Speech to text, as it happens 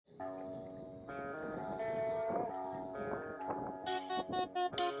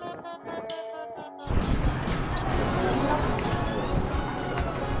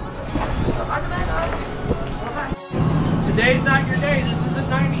Today's not your day. This isn't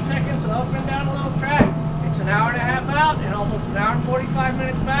 90 seconds up and down a little track. It's an hour and a half out and almost an hour and 45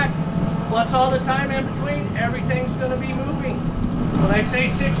 minutes back. Plus all the time in between, everything's going to be moving. When I say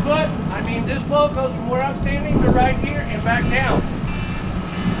 6 foot, I mean this boat goes from where I'm standing to right here and back down.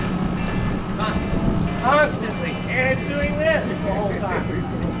 Constantly. And it's doing this the whole time.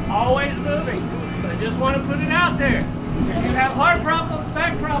 It's always moving. But I just want to put it out there. If you have heart problems,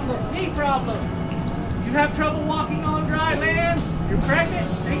 back problems, knee problems, you have trouble walking on dry land, you're pregnant,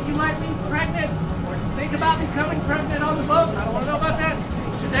 think you might be pregnant, or think about becoming pregnant on the boat, I don't want to know about that.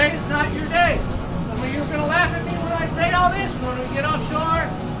 Today is not your day. Some of you are going to laugh at me when I say all this. When we get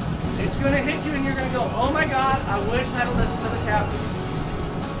offshore, it's going to hit you and you're going to go, oh my God, I wish I'd have listened to the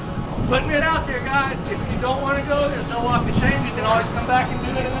captain. Putting it out there, guys. If you don't want to go, there's no walk of shame. You can always come back and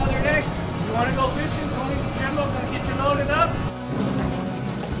do it another day. If you want to go fishing, Tony and Jimbo are going to get you loaded up.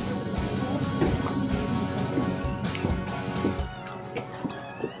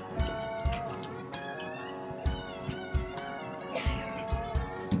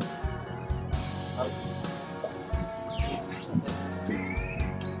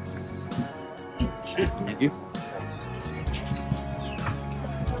 Thank you.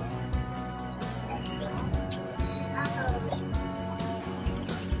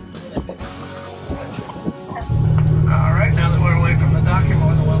 All right, now that we're away from the dock, you're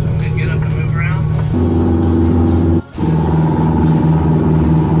more than welcome to get up and move around.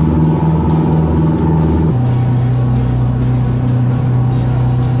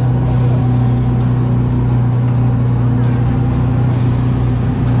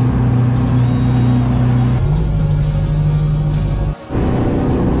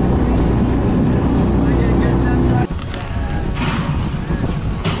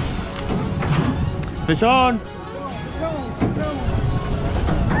 Fish on!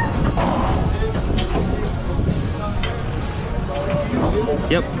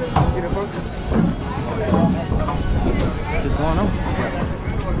 Yep. Just going on.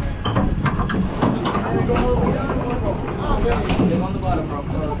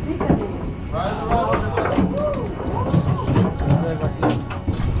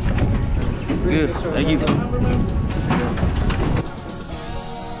 Good. Thank you.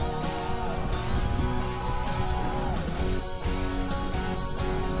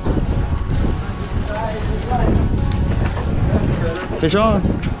 Fish on.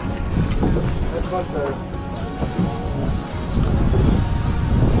 That's much better.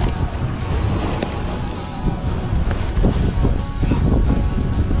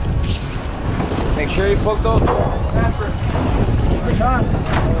 Make sure you poke those. Fish on.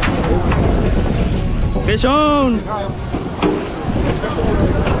 Fish on.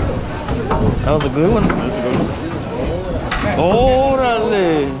 That was a good one.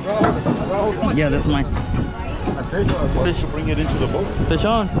 Orale. Yeah, that's mine. Fish to bring it into the boat. Fish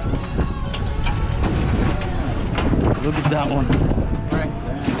on. Look at that one.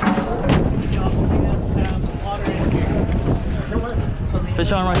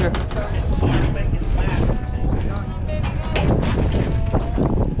 Fish on right here.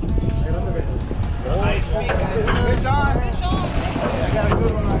 Fish on. I got a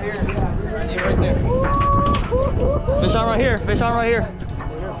good one right here. Right there. Fish on right here. Fish on right here.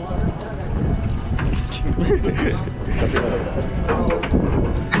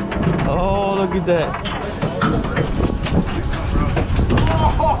 Oh, look at that.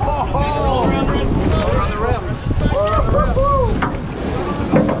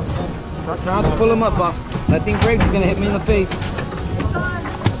 Try not to pull him up, boss. I think Greg's gonna hit me in the face.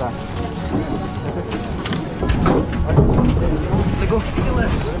 Let go.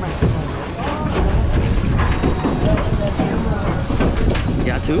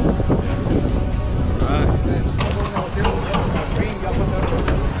 Got two? Alright.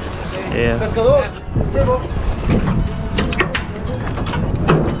 Yeah.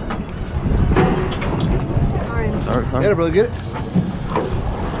 Sorry. Get it, brother, get it.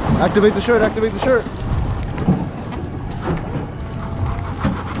 Activate the shirt, activate the shirt.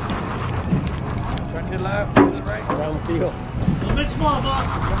 Turn to the left, to the right. Down the field. A little bit small, boss.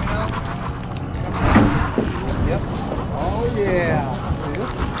 Yep. Oh, yeah.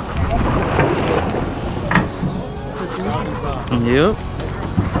 Yep.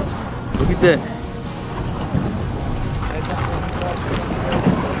 Look at that.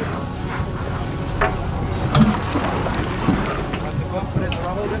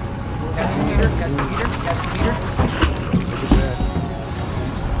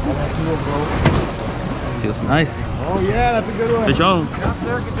 Feels nice. Oh yeah, that's a good one. Fish on. Good job,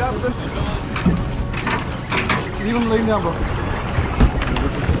 sir. Good job, sir. Leave him laying down, bro.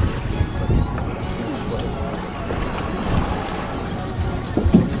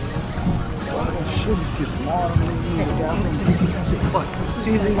 should be too small. But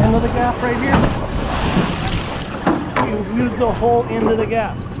see the end of the gap right here? You use the whole end of the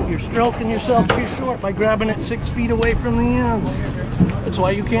gap. You're stroking yourself too short by grabbing it 6 feet away from the end. That's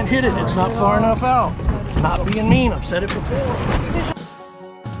why you can't hit it. It's not far enough out. Not being mean, I've said it before.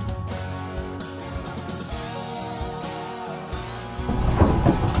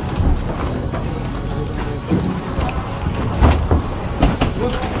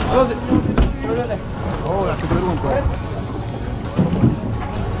 Close it. Throw it in there. Oh, that's a good one, bro.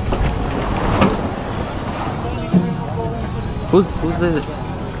 Who's this?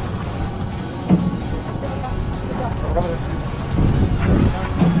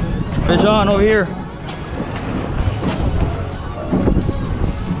 Fish on over here.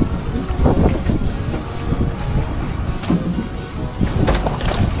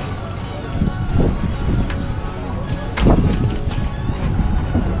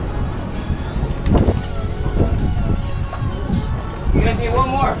 You guys need one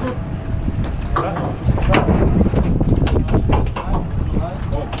more.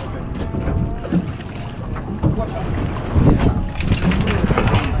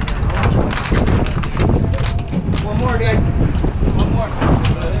 One more, guys. One more.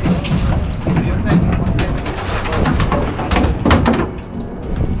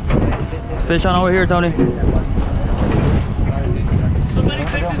 Fish on over here, Tony. Somebody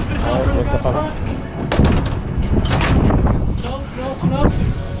take this fish off from the front. No.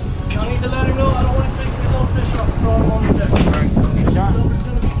 Y'all need to let him know. I don't want to take this little fish off. Throw him on the deck. Alright, John's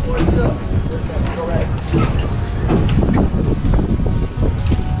going to be poised up. Go right.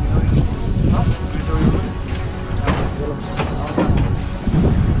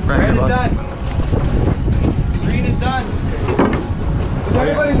 Red is done. Green is done. Does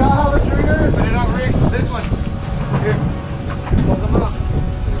everybody not have a stringer? Put it on rig. This one. Here. Hold them up.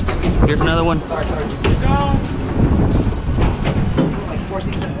 Here's another one. Sorry. Go. Like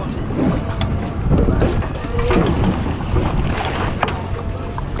 14 cents.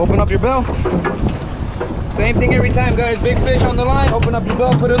 Open up your bell. Same thing every time, guys. Big fish on the line. Open up your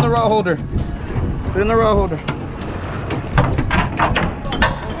bell. Put it in the rod holder. Put it in the rod holder.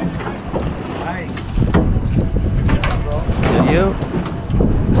 Nice. To you.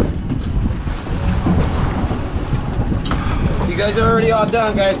 You guys are already all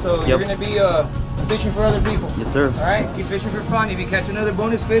done, guys. So you're Yep. gonna be fishing for other people. Yes, sir. All right. Keep fishing for fun. If you catch another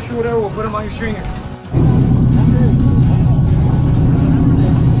bonus fish or whatever, we'll put them on your stringer.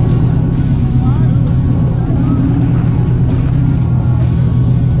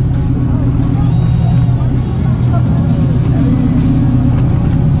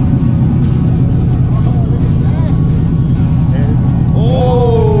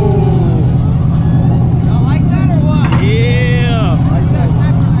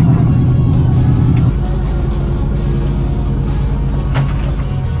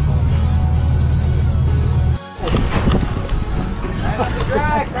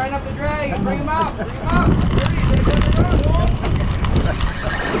 Trying up the drag. Bring him out. Bring him out.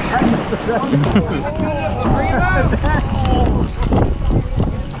 Bring him out.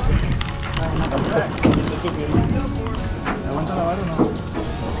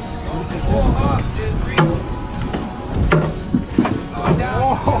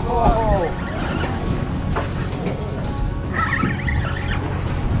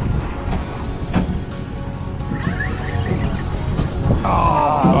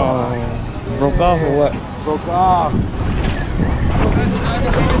 Broke off or what? Broke off. I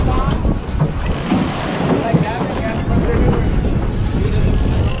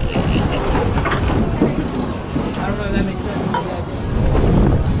don't know if that makes sense.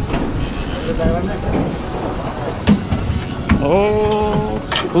 Oh,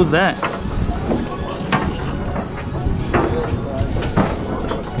 who's that?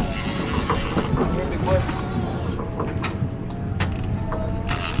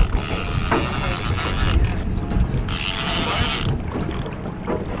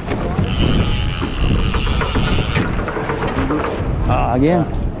 Again.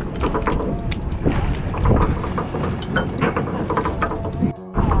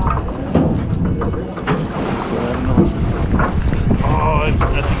 Oh, I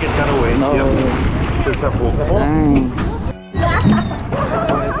think it got away. No. Yep. Se zafó. Thanks.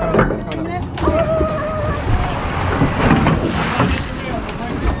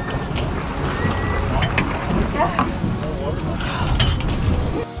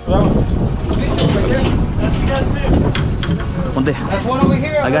 One day. That's one over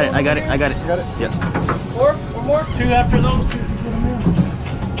here. I got it. Got it? Yep. Four? One more? Two after those two.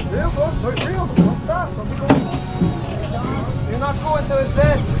 Real, bro. Real. Don't stop. Don't be going. You're not going to his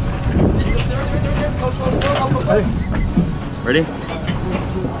bed. Ready?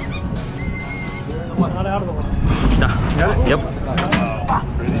 Not out of the way. Nah. Yep.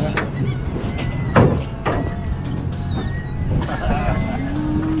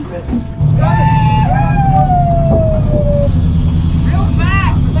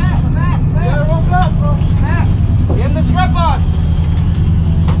 Get the strap on.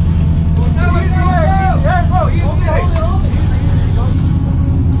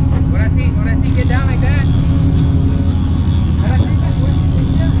 Ahora sí, get down like that.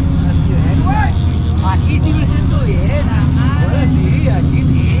 Aquí sí me siento bien. Ahora sí, aquí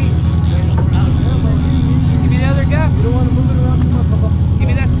sí. Give me the other gap. You don't want to move it around too much, Papa. Give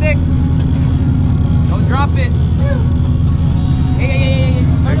me that stick. Don't drop it. Hey.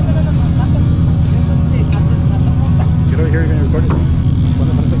 Get over here, you're gonna record it.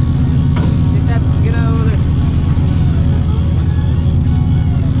 Get out over there.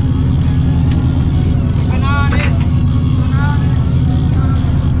 Keep on it.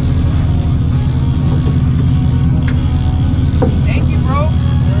 Thank you, bro.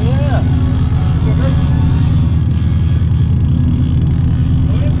 Yeah.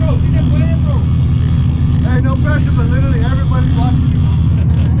 Hey, no pressure, but literally everybody's watching you.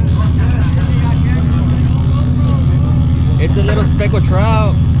 It's a little speckled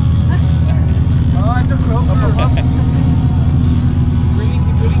trout. Oh, I took it over.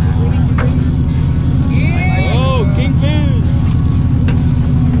 Oh, kingfish.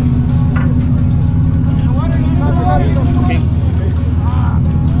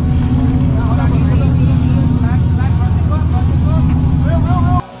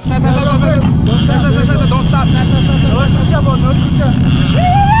 Don't stop.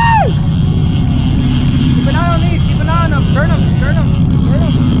 Keep an eye on these. Keep an eye on them. Turn them.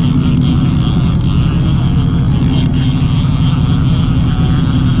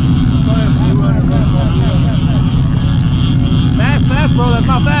 Fast, bro. That's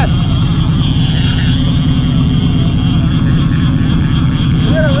not fast.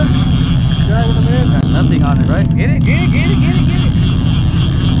 Nothing on it, right? Get it.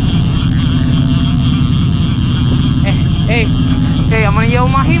 Hey, I'm gonna yell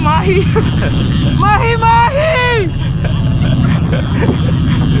mahi. Mahi!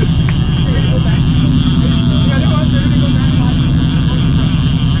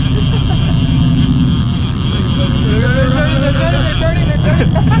 They're turning.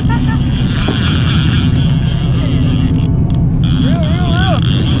 Real.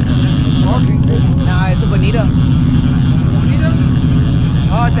 Nah, it's a bonita.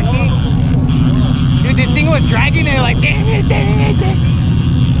 Oh, it's a king. Dude, this thing was dragging it like, dang it.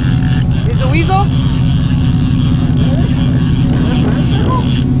 Is a weasel?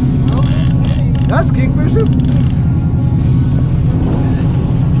 That's kingfisher.